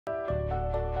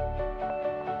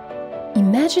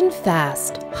Imagine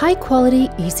fast, high-quality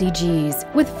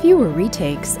ECGs with fewer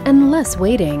retakes and less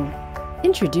waiting.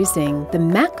 Introducing the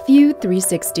MAC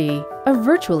VU360, a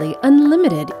virtually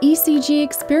unlimited ECG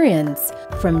experience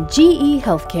from GE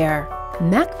Healthcare.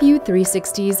 MAC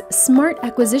VU360's Smart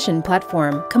Acquisition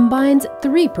platform combines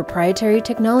 3 proprietary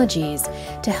technologies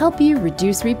to help you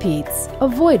reduce repeats,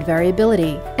 avoid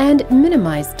variability, and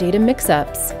minimize data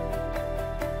mix-ups.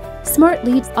 Smart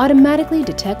Leads automatically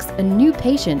detects a new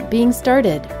patient being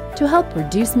started to help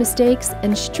reduce mistakes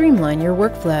and streamline your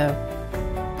workflow.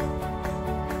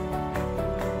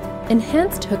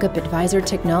 Enhanced Hookup Advisor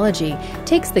technology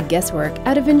takes the guesswork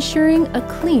out of ensuring a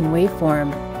clean waveform.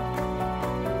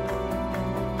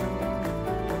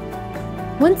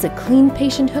 Once a clean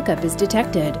patient hookup is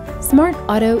detected, Smart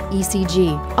Auto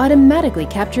ECG automatically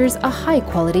captures a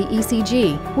high-quality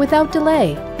ECG without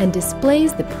delay and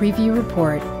displays the preview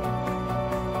report.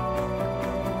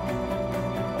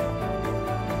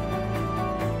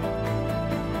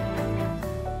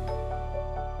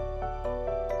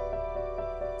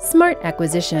 Smart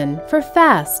Acquisition for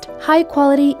fast,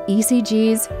 high-quality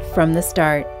ECGs from the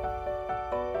start.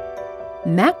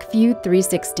 MAC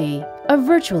VU360, a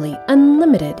virtually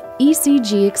unlimited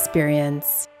ECG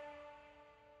experience.